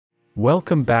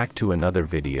Welcome back to another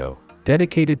video,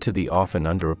 dedicated to the often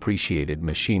underappreciated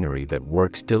machinery that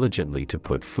works diligently to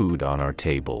put food on our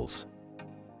tables.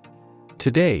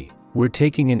 Today, we're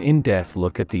taking an in-depth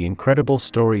look at the incredible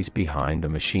stories behind the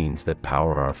machines that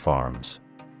power our farms.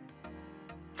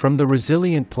 From the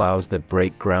resilient plows that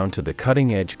break ground to the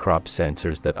cutting-edge crop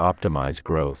sensors that optimize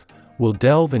growth, we'll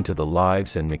delve into the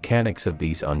lives and mechanics of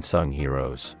these unsung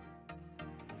heroes.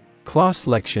 Claas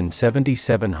Lexion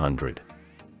 7700.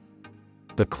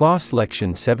 The Claas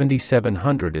Lexion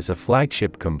 7700 is a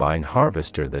flagship combine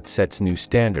harvester that sets new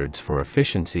standards for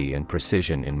efficiency and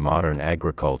precision in modern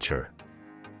agriculture.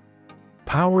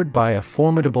 Powered by a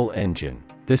formidable engine,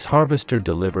 this harvester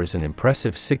delivers an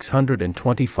impressive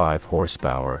 625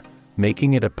 horsepower,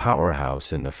 making it a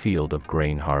powerhouse in the field of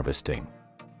grain harvesting.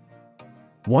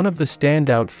 One of the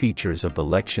standout features of the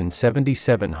Lexion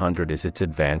 7700 is its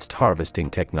advanced harvesting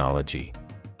technology.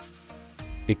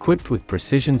 Equipped with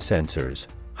precision sensors,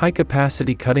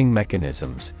 high-capacity cutting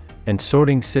mechanisms, and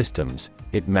sorting systems,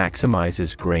 it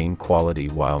maximizes grain quality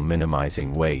while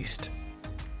minimizing waste.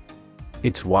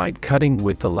 Its wide cutting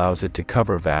width allows it to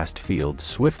cover vast fields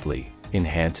swiftly,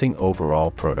 enhancing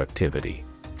overall productivity.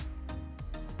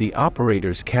 The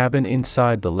operator's cabin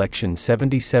inside the Lexion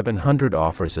 7700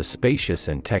 offers a spacious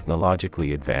and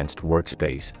technologically advanced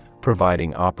workspace,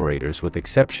 providing operators with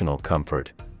exceptional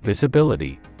comfort,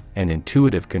 visibility, and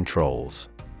intuitive controls.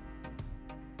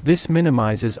 This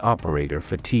minimizes operator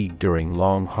fatigue during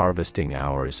long harvesting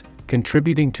hours,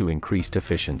 contributing to increased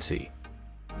efficiency.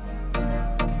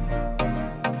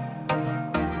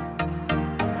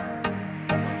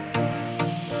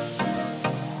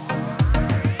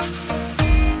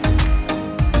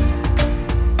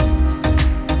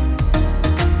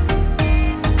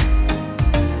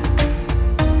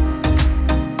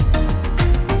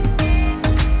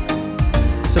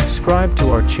 Subscribe to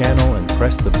our channel and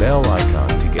press the bell icon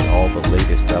to get all the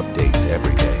latest updates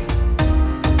every day.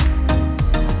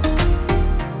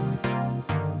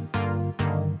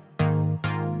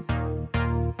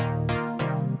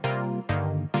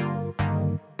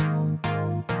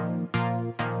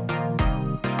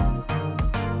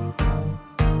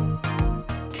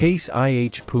 Case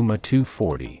IH Puma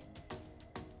 240.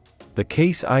 The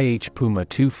Case IH Puma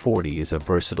 240 is a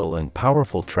versatile and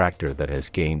powerful tractor that has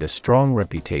gained a strong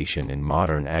reputation in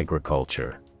modern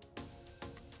agriculture.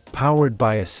 Powered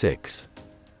by a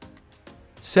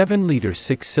 7-liter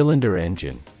 6-cylinder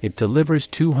engine, it delivers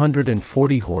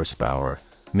 240 horsepower,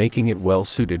 making it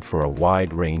well-suited for a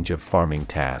wide range of farming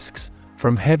tasks,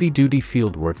 from heavy-duty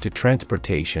fieldwork to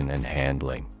transportation and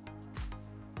handling.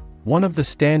 One of the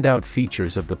standout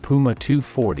features of the Puma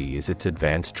 240 is its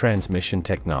advanced transmission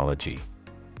technology.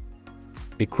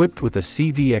 Equipped with a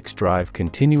CVX drive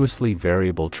continuously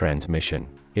variable transmission,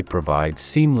 it provides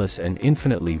seamless and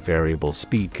infinitely variable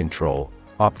speed control,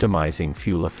 optimizing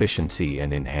fuel efficiency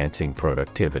and enhancing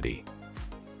productivity.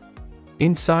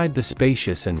 Inside the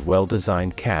spacious and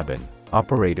well-designed cabin,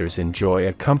 operators enjoy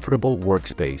a comfortable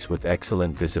workspace with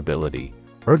excellent visibility,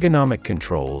 ergonomic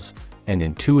controls, and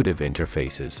intuitive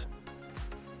interfaces.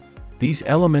 These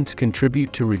elements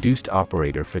contribute to reduced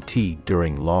operator fatigue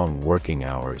during long working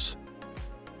hours.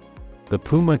 The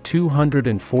Puma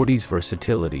 240's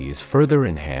versatility is further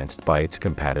enhanced by its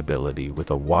compatibility with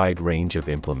a wide range of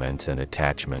implements and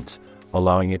attachments,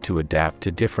 allowing it to adapt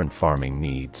to different farming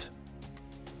needs.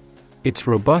 Its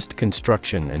robust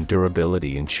construction and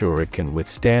durability ensure it can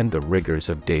withstand the rigors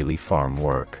of daily farm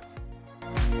work.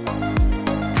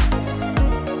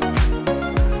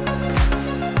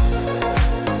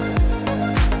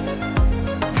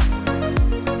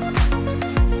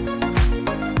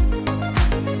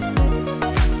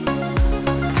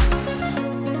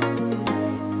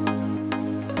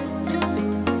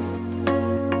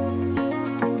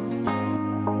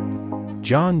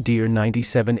 John Deere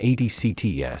 9780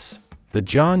 CTS. The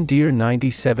John Deere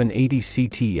 9780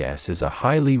 CTS is a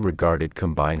highly regarded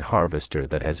combine harvester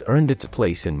that has earned its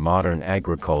place in modern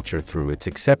agriculture through its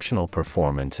exceptional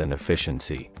performance and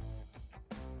efficiency.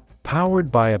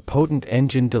 Powered by a potent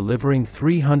engine delivering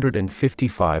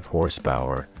 355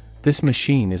 horsepower, this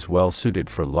machine is well suited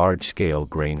for large-scale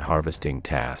grain harvesting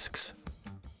tasks.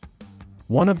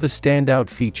 One of the standout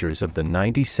features of the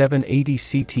 9780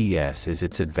 CTS is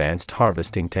its advanced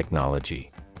harvesting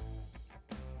technology.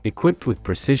 Equipped with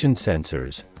precision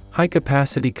sensors,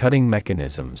 high-capacity cutting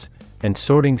mechanisms, and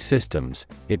sorting systems,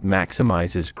 it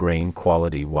maximizes grain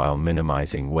quality while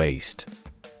minimizing waste.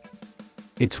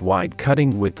 Its wide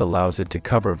cutting width allows it to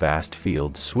cover vast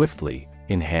fields swiftly,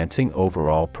 enhancing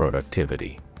overall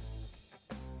productivity.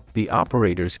 The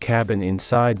operator's cabin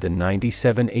inside the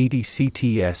 9780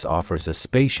 CTS offers a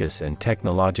spacious and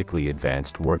technologically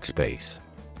advanced workspace.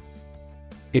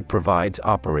 It provides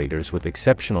operators with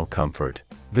exceptional comfort,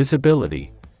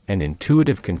 visibility, and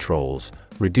intuitive controls,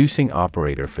 reducing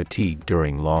operator fatigue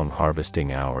during long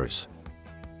harvesting hours.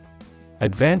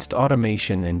 Advanced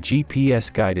automation and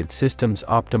GPS-guided systems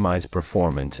optimize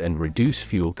performance and reduce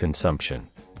fuel consumption.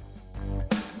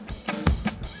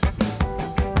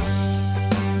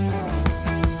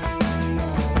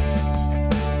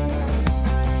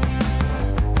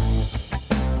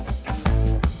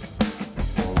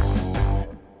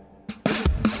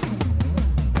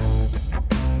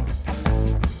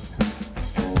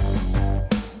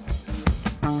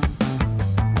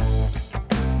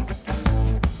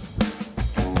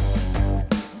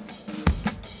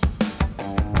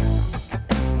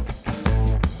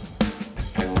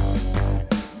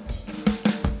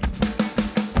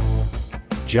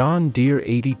 John Deere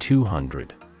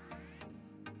 8200.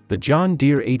 The John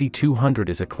Deere 8200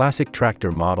 is a classic tractor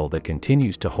model that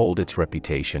continues to hold its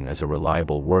reputation as a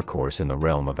reliable workhorse in the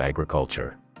realm of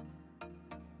agriculture.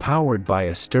 Powered by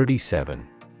a sturdy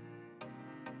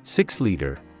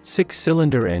 7.6-liter,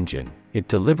 6-cylinder engine, it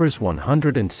delivers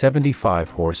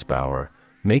 175 horsepower,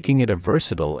 making it a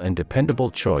versatile and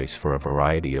dependable choice for a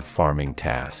variety of farming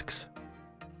tasks.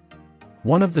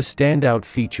 One of the standout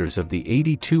features of the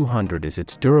 8200 is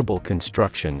its durable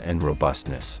construction and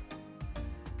robustness.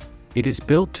 It is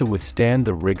built to withstand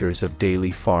the rigors of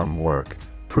daily farm work,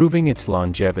 proving its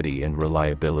longevity and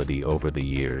reliability over the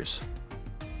years.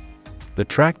 The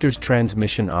tractor's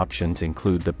transmission options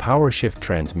include the PowerShift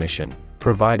transmission,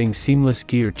 providing seamless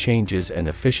gear changes and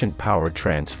efficient power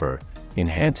transfer,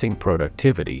 enhancing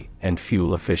productivity and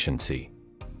fuel efficiency.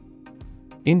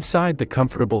 Inside the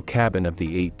comfortable cabin of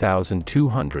the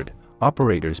 8200,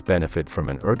 operators benefit from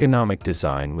an ergonomic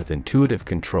design with intuitive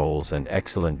controls and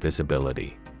excellent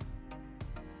visibility.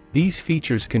 These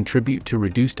features contribute to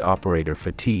reduced operator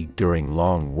fatigue during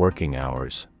long working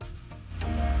hours.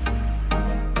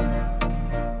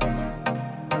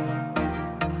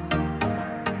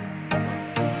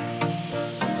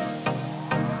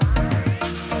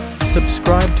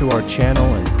 Subscribe to our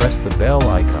channel and press the bell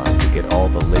icon to get all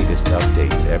the latest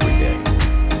updates every day.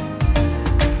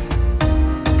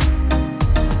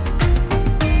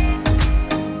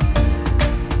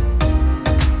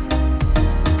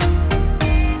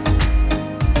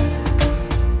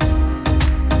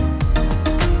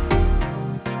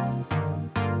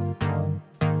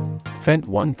 Fendt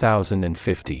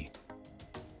 1050.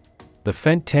 The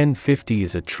Fendt 1050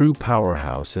 is a true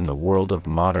powerhouse in the world of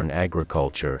modern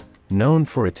agriculture, known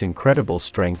for its incredible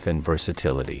strength and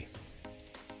versatility.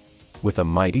 With a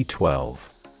mighty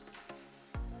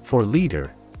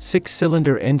 12.4-liter,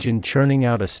 6-cylinder engine churning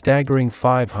out a staggering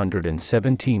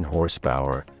 517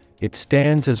 horsepower, it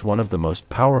stands as one of the most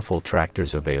powerful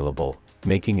tractors available,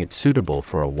 making it suitable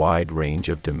for a wide range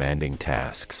of demanding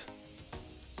tasks.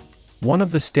 One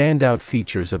of the standout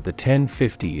features of the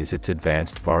 1050 is its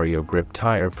advanced VarioGrip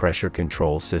tire pressure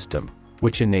control system,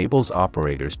 which enables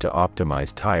operators to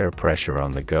optimize tire pressure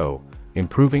on the go,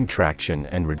 improving traction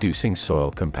and reducing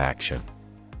soil compaction.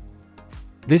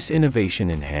 This innovation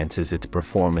enhances its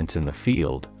performance in the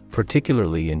field,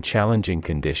 particularly in challenging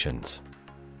conditions.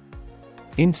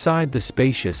 Inside the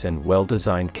spacious and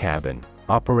well-designed cabin,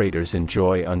 operators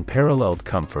enjoy unparalleled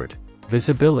comfort,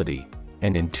 visibility,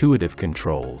 and intuitive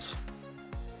controls.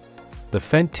 The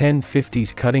Fendt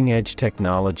 1050's cutting-edge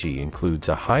technology includes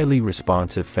a highly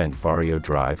responsive Fendt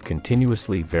VarioDrive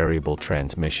continuously variable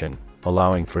transmission,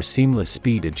 allowing for seamless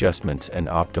speed adjustments and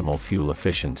optimal fuel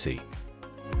efficiency.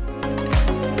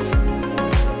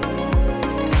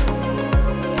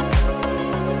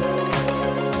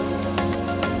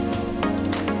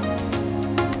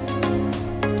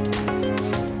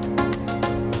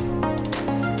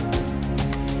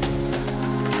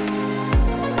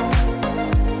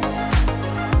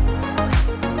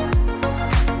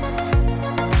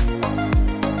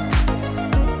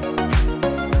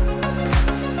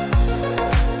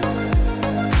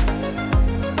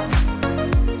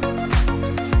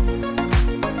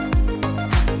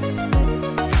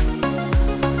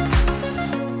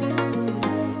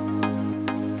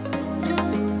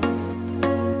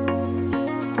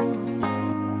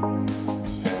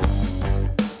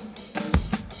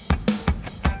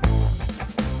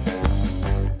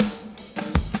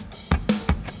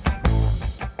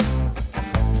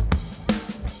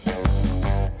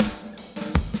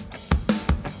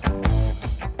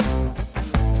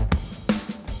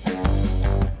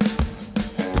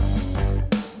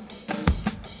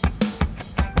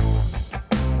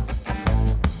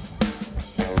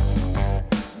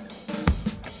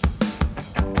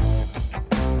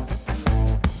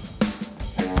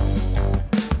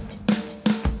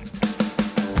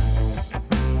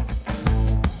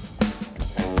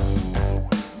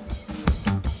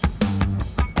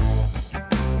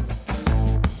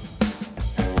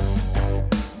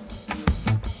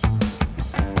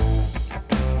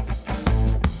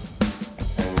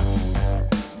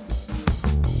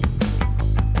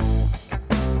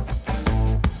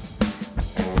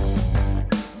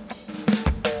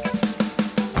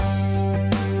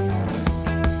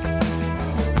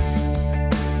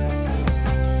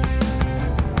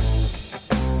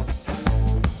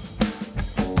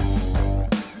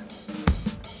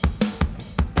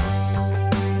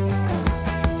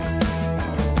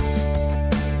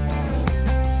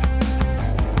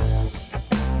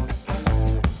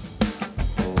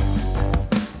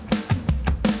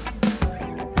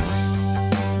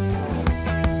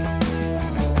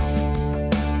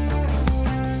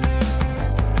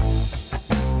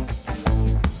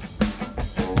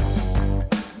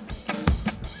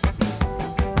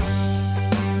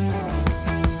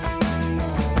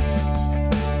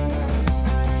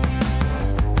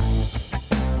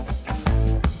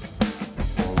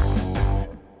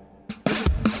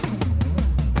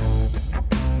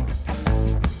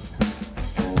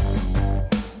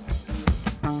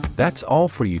 That's all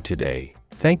for you today.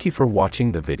 Thank you for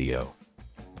watching the video.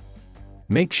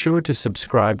 Make sure to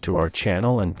subscribe to our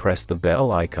channel and press the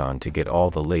bell icon to get all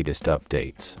the latest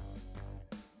updates.